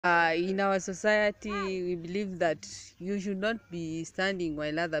In our society, we believe that you should not be standing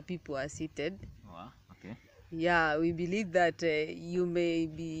while other people are seated. Wow, okay. Yeah, we believe that you may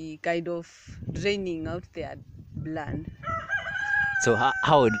be kind of draining out their blood. So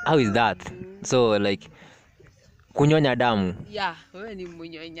how is that? So like kunyonya damu. Yeah, wewe ni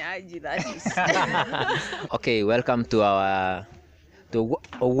mnyonyaji, that is. Okay, welcome to our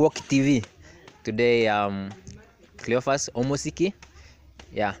Walk TV. Today Cleophas Omosiki.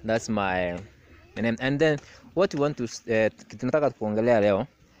 Yeah, that's my name. And then what we want to tunataka kuongelea leo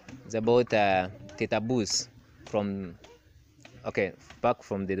is about the taboos from back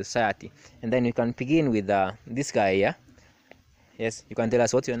from the society. And then you can begin with this guy here. Yes, you can tell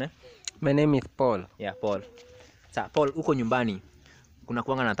us what's your name? My name is Paul. Yeah, Paul. Sa Paul, uko nyumbani kuna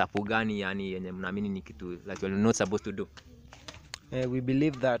kuanga na tapu gani yani yenye mnaamini ni kitu like you're not supposed to do? We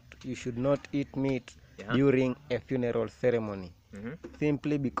believe that you should not eat meat during a funeral ceremony.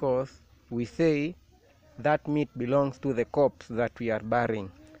 Simply because we say that meat belongs to the corpse that we are burying,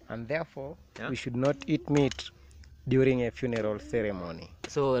 and therefore we should not eat meat during a funeral ceremony.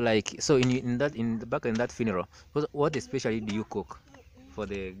 So like in that funeral, what especially do you cook for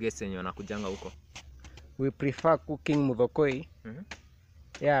the guests when wanakujanga huko? We prefer cooking mudhokoi.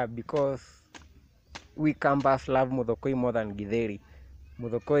 Yeah, because we Kambas love mudhokoi more than githeri.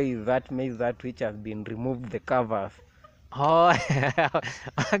 Mudhokoi is that maize that which has been removed the covers. Oh,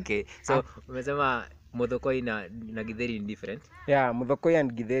 okay. So umesema mudhokoi na githeri ni different? Yeah, mudhokoi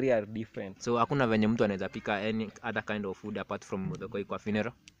and githeri are different. So hakuna venye mtu anaweza pika any other kind of food apart from mudhokoi kwa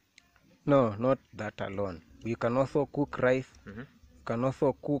funeral? No, not that alone. You can also cook rice. You can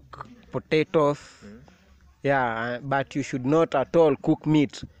also cook potatoes. Yeah, but you should not at all cook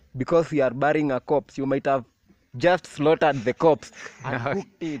meat, because you are burying a corpse. You might have just slaughtered the corpse and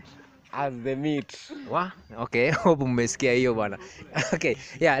cooked it as the meat. Wow, okay. Hope umesikia hiyo bwana. Okay,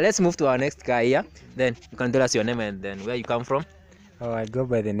 yeah, let's move to our next guy here. Then you can tell us your name and then where you come from. Oh, I go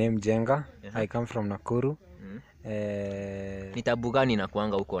by the name Jenga. I come from Nakuru. Ni tabu gani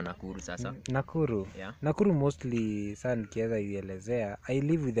inakuanga huko Nakuru sasa? Nakuru. Yeah. Nakuru mostly sana nikiweza ielezea. I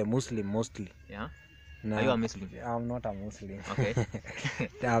live with a Muslim mostly. Yeah. No, are you a Muslim? I'm not a Muslim. Okay.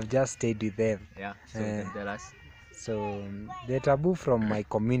 I've just stayed with them. Yeah. So you can tell us. So the taboo from my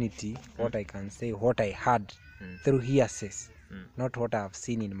community, what I can say, what I heard through hearsays, not what I have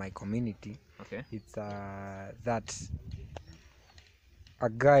seen in my community. Okay. It's that a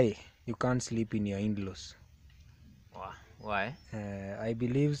guy, you can't sleep in your in-laws. Wow. Why? I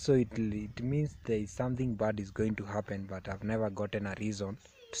believe so. It means there is something bad is going to happen, but I've never gotten a reason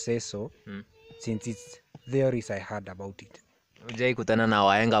to say so. Since it's theories I heard about it. Ujai kutana na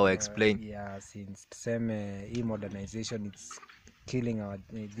wahenga wa explain. Yeah, since tuseme modernization, it's killing our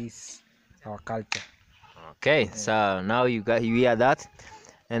culture. Okay, so now you hear that,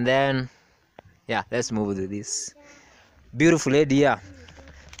 and then yeah, let's move to this beautiful lady here.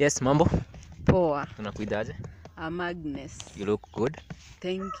 Yes, mambo. Poa. Unakuidaje? I'm Agnes. You look good.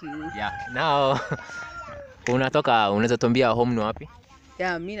 Thank you. Yeah. Now unaweza tuambia home ni wapi?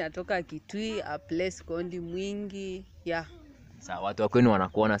 Yeah, mi natoka Kitui, a place Kondi Mwingi. Yeah. Sawa, watu wa kwenu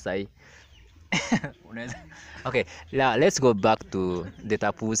wanakuona sahi. Unaweza. Okay, let's go back to the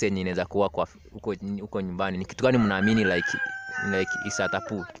taboos yenye inaweza kuwa kwa huko nyumbani. Ni kitu gani mnaamini like is a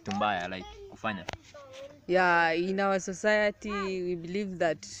taboo, kitu mbaya like kufanya? Yeah, in our society, we believe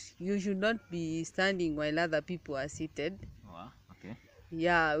that you should not be standing while other people are seated. Wow, okay.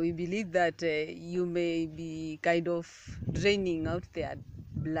 Yeah, we believe that you may be kind of draining out their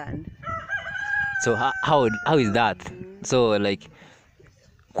blood. So how is that? So like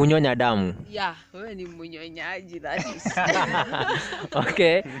kunyonya damu. Yeah, wewe ni mnyonyaji, that is.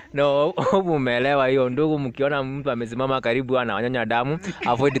 Okay, no, umeelewa hiyo ndugu. Mkiona mtu amesimama karibu ananyonya damu,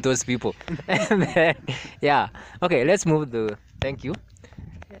 avoid those people. Then, yeah, okay, let's move to thank you.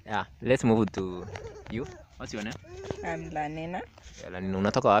 Yeah, let's move to you. What's your name? I'm Lanina. Lanina,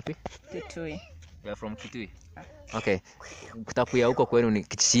 unatoka wapi? Kitui. You're from Kitui. Okay, kutakuya huko kwenu ni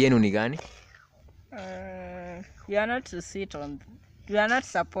kichi yenu ni gani? We are not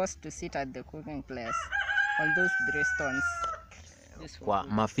supposed to sit at the cooking place on those 3 stones. Kwa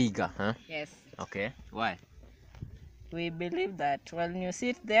mafiga, huh? Yes. Okay, why? We believe that when you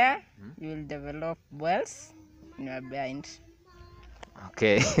sit there, you will develop wells in your behind.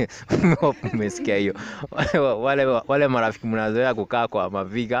 Okay. Umesikia hiyo. Wale marafiki mnazoea kukaa kwa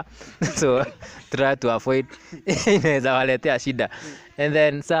maviga. So try to avoid inaweza waletea shida. And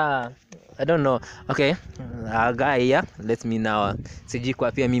then I don't know. Okay. Guy here, let me now siji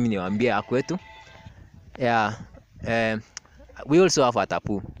kwa pia mimi niwaambie kwetu. Yeah. We also have a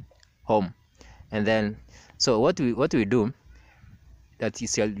taboo home. And then so what we do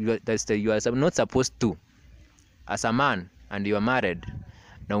you are not supposed to, as a man and you are married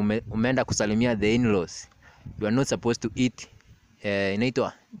na umeenda kusalimia the in-laws, you are not supposed to eat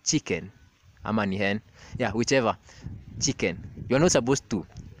inaitwa chicken ama ni hen, yeah, whichever, chicken, you are not supposed to.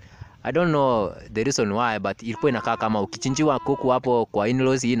 I don't know the reason why, but ilikuwa inakaa kama ukichinjiwa kuku hapo kwa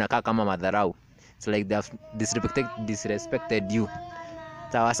in-laws, hii inakaa kama madharau. It's like they have disrespected you.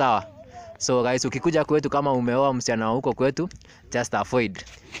 Sawa sawa. So guys, ukikuja kwetu kama umeoa msichana huko kwetu, just avoid,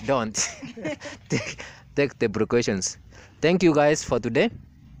 don't take the precautions. Thank you guys for today,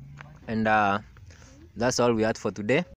 and that's all we had for today.